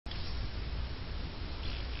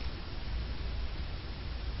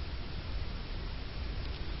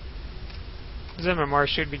His MMR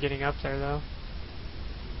should be getting up there, though.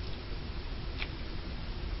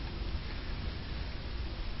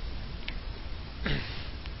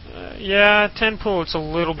 Yeah, 10 pull, it's a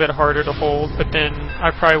little bit harder to hold, but then I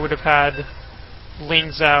probably would have had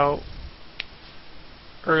Lings out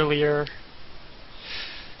earlier.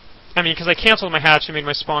 I mean, because I canceled my hatch and made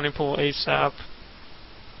my spawning pool ASAP.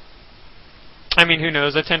 I mean, who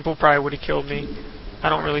knows, that 10 pull probably would have killed me. I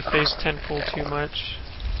don't really face 10 pull too much.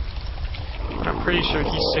 But I'm pretty sure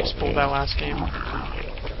he 6 pulled that last game.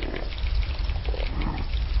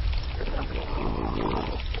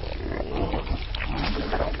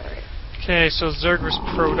 Okay, so Zerg vs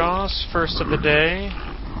Protoss, first of the day.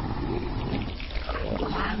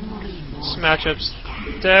 This matchup's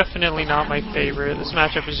definitely not my favorite. This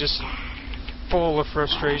matchup is just full of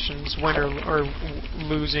frustrations, win or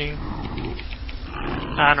losing.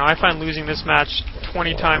 I don't know, I find losing this match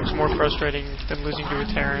 20 times more frustrating than losing to a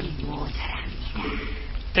Terran.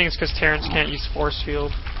 I think it's because Terrans can't use Force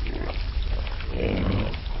Field.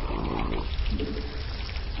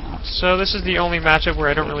 So this is the only matchup where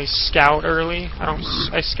I don't really scout early. I don't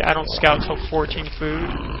scout till 14 food.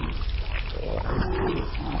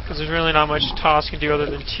 Because there's really not much TOS can do other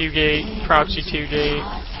than 2-gate, proxy 2-gate,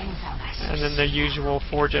 and then the usual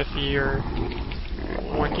Forge FE or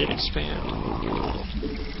 1-gate expand.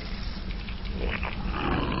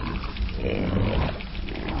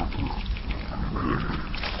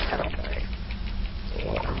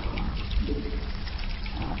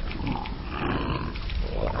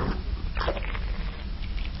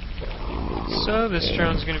 So this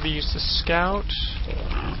drone's going to be used to scout.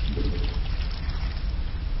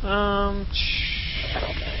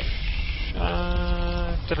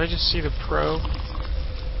 Did I just see the probe?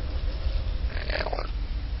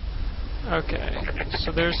 Okay,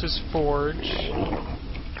 so there's his forge.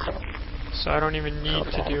 So I don't even need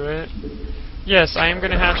to do it. Yes, I am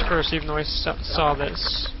going to hatch first, even though I saw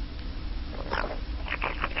this.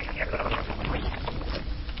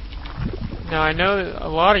 Now I know that a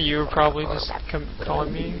lot of you are probably just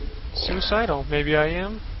calling me suicidal. Maybe I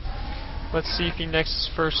am. Let's see if he nexus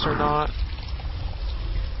first or not.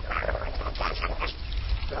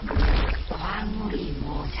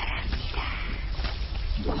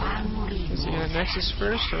 Is he gonna nexus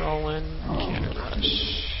first or all in cannon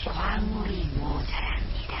rush?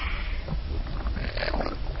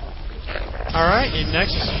 Alright, he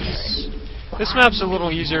nexuses. This map's a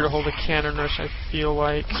little easier to hold a cannon rush, I feel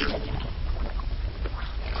like.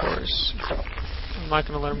 Of course. I'm not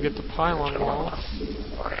gonna let him get the pylon wall.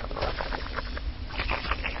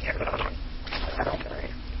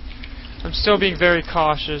 I'm still being very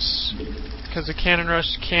cautious, because the cannon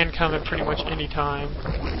rush can come at pretty much any time.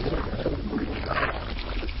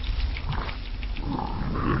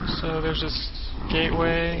 So there's this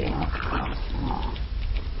gateway.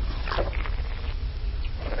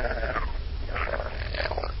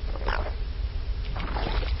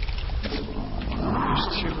 There's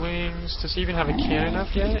 2 Lings. Does he even have a cannon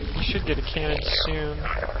up yet? He should get a cannon soon.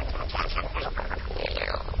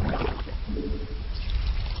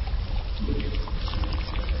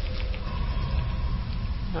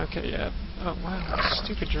 Okay, yeah. Oh, wow.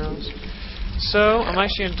 Stupid drones. So, I'm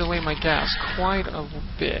actually going to delay my gas quite a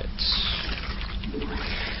bit.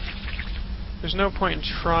 There's no point in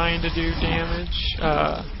trying to do damage,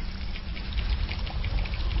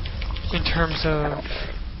 in terms of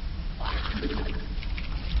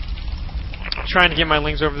trying to get my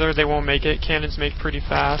Lings over there. They won't make it. Cannons make pretty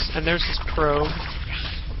fast. And there's this probe,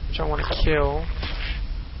 which I want to kill.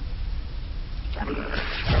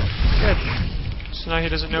 Good. So now he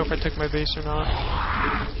doesn't know if I took my base or not.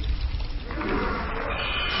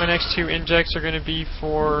 My next 2 injects are going to be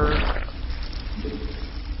for...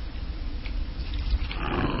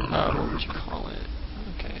 what would you call it?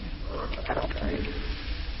 Okay.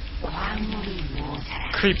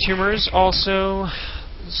 Creep tumors, also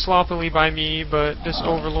sloppily by me, but this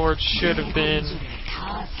Overlord should have been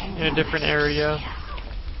in a different area.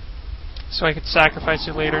 So I could sacrifice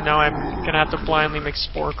it later. Now I'm going to have to blindly make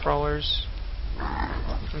Spore Crawlers.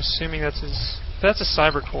 I'm assuming that's his... That's a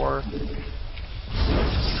Cyber Core.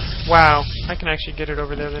 Wow, I can actually get it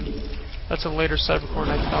over there then. That's a later Cyber Core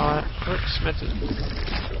than I thought. Oops, meant to...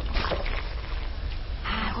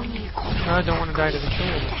 I don't want to die to the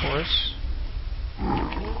cannon, of course.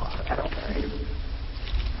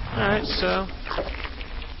 Alright, so...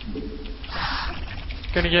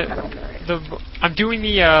 Gonna get the... I'm doing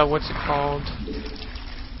the, what's it called?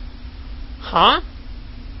 Huh?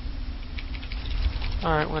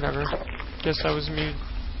 Alright, whatever. Guess that was me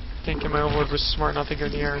thinking my Overlord was smart not to go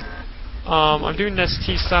in the air. I'm doing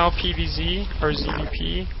ST style PVZ, or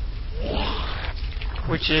ZVP.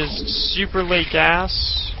 which is super late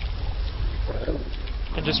gas,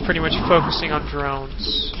 and just pretty much focusing on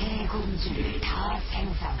drones.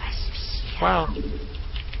 Wow.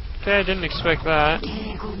 Okay, I didn't expect that.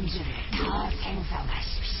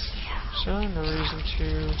 So, no reason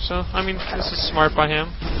to... So, I mean, this is smart by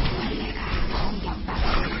him.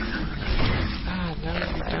 Ah, no,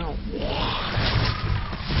 you don't.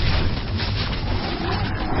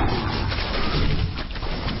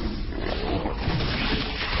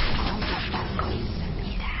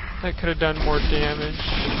 That could have done more damage.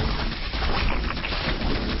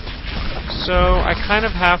 So, I kind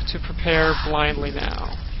of have to prepare blindly now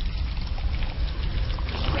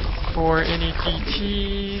for any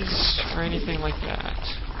DTs or anything like that.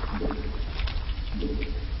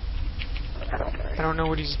 I don't know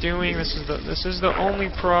what he's doing. This is the only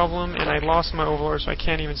problem, and I lost my Overlord, so I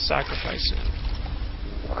can't even sacrifice him.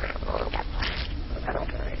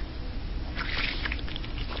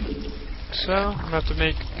 So I'm about to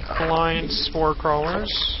make blind spore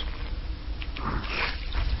crawlers,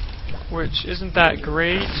 which isn't that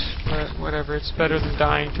great, but whatever. It's better than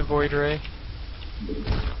dying to Void Ray.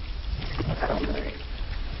 Okay,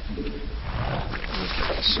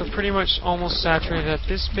 so pretty much almost saturated at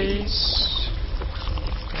this base.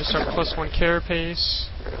 I'm gonna start +1 carapace.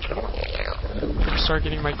 I'm gonna start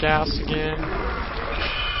getting my gas again.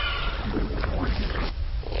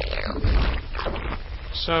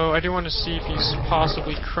 So I do want to see if he's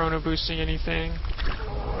possibly chrono boosting anything.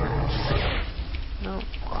 No.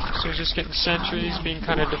 So he's just getting sentries, being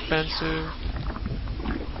kind of defensive.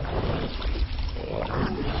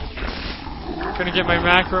 Gonna get my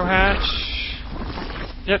macro hatch.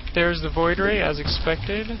 Yep, there's the Void Ray as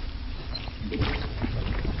expected.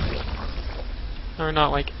 Or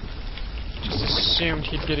not like, just assumed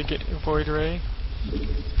he'd get a Void Ray.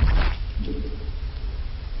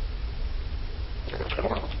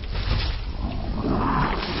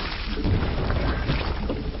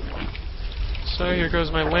 So here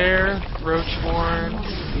goes my lair, Roachborn.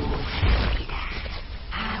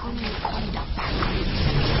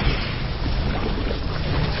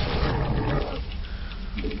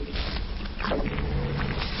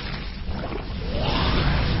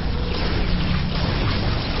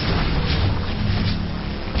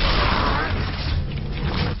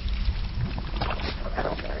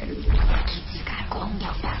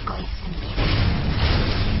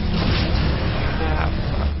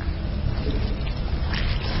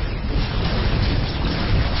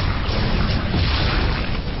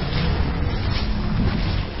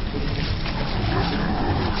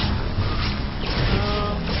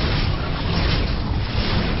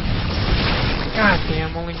 God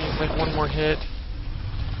damn, only need like one more hit.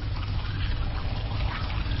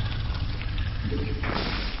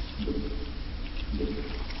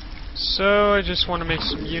 So I just want to make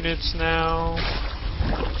some units now.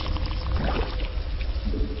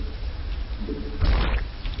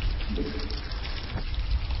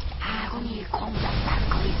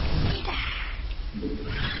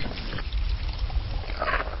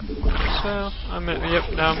 So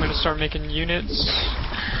now I'm gonna start making units.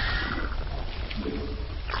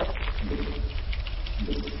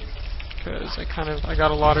 Because I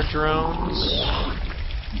got a lot of drones,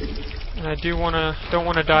 and I don't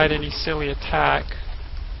want to die to any silly attack,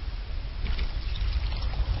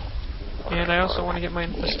 and I also want to get my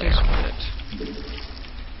infestation hit.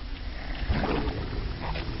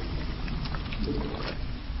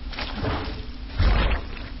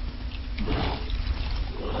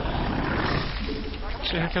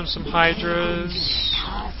 So here comes some Hydras.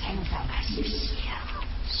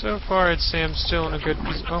 So far, I'd say I'm still in a good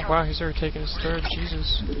position. Oh wow, he's already taken his third.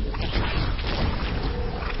 Jesus.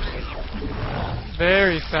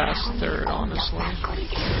 Very fast third, honestly.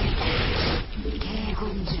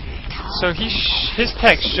 So his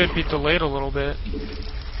tech should be delayed a little bit.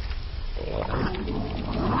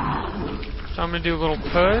 So I'm gonna do a little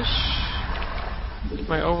push. If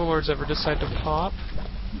my Overlords ever decide to pop.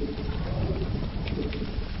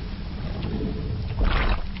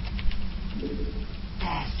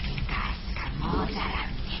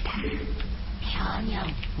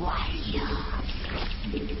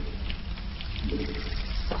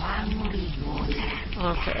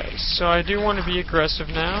 Okay, so I do want to be aggressive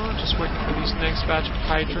now. Just waiting for these next batch of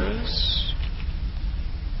Hydras.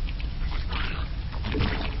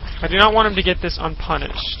 I do not want him to get this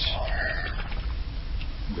unpunished.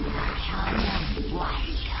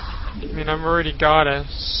 I mean, I've already got a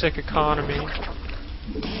sick economy.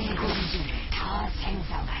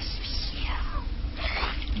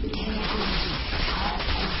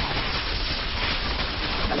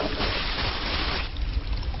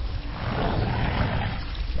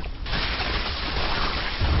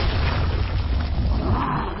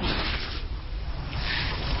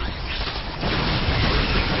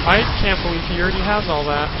 I can't believe he already has all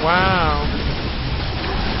that. Wow.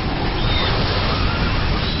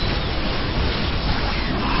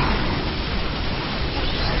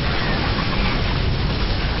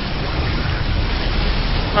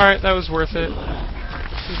 Alright, that was worth it.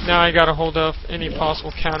 Now I gotta hold off any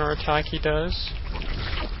possible counterattack he does.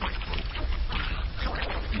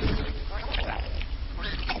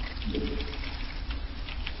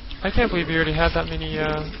 I can't believe he already had that many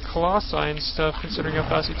Colossi and stuff, considering how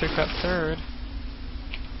fast he took that third.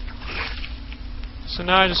 So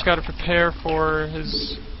now I just gotta prepare for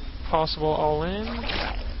his possible all-in.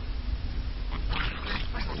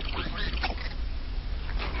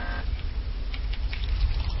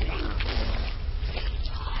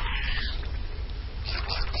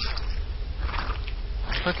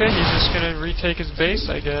 Okay, he's just gonna retake his base,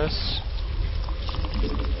 I guess.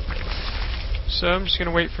 So I'm just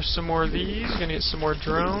gonna wait for some more of these. Gonna get some more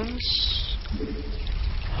drones.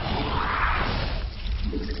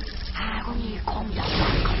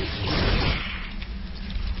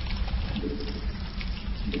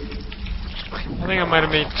 I think I might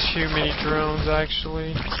have made too many drones,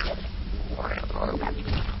 actually.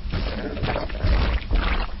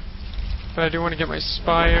 But I do want to get my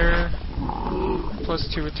Spire.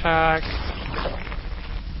 +2 attack.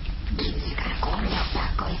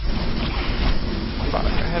 Fuck,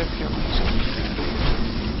 I had a feeling.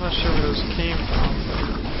 I'm not sure where those came from.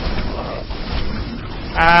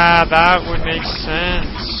 Ah, that would make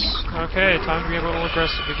sense. Okay, time to be a little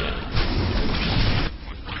aggressive again.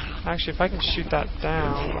 Actually, if I can shoot that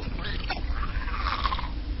down...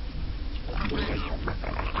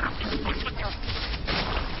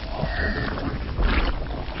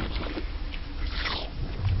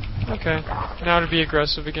 Okay, now to be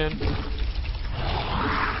aggressive again.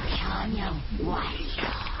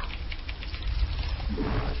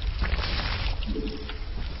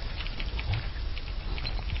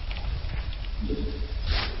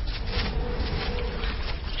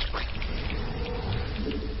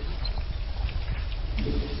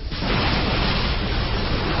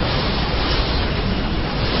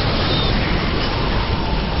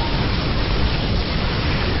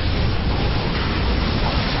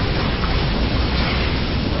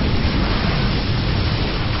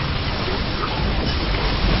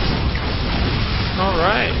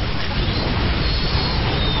 Alright.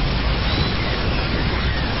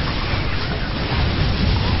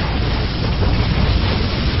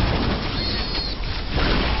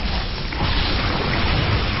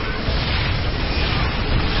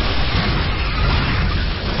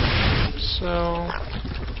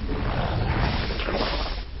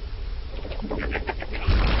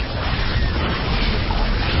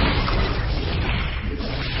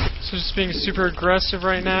 So just being super aggressive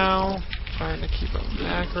right now. Trying to keep up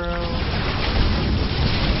macro.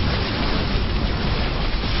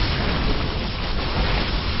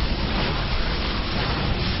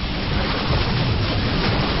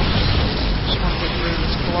 Just want to get rid of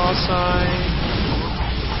this Colossi.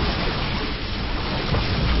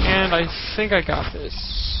 And I think I got this.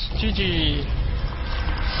 GG.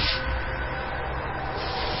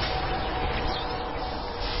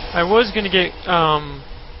 I was gonna get, I'm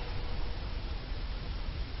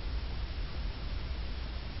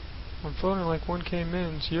floating like 1K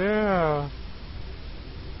mins, yeah!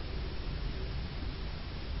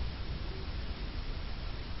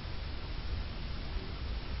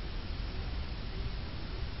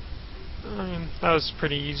 I mean, that was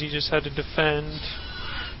pretty easy, just had to defend.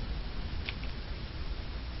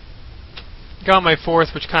 Got my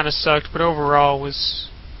fourth, which kind of sucked, but overall was...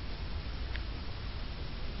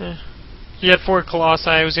 He had 4 Colossi,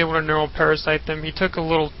 I was able to Neural Parasite them. He took a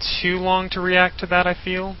little too long to react to that, I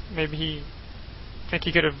feel. Maybe I think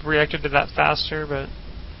he could have reacted to that faster, but...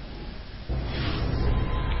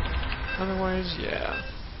 Otherwise, yeah.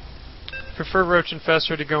 Prefer Roach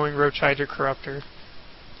Infestor to going Roach Hydra Corruptor.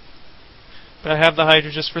 But I have the Hydra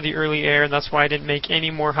just for the early air, and that's why I didn't make any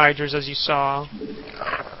more Hydras, as you saw.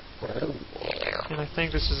 And I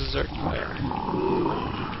think this is a Zerg player.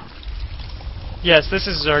 Yes, this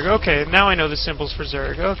is Zerg. Okay, now I know the symbols for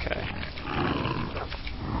Zerg. Okay.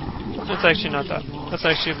 That's actually not that. That's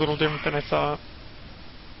actually a little different than I thought.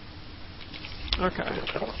 Okay.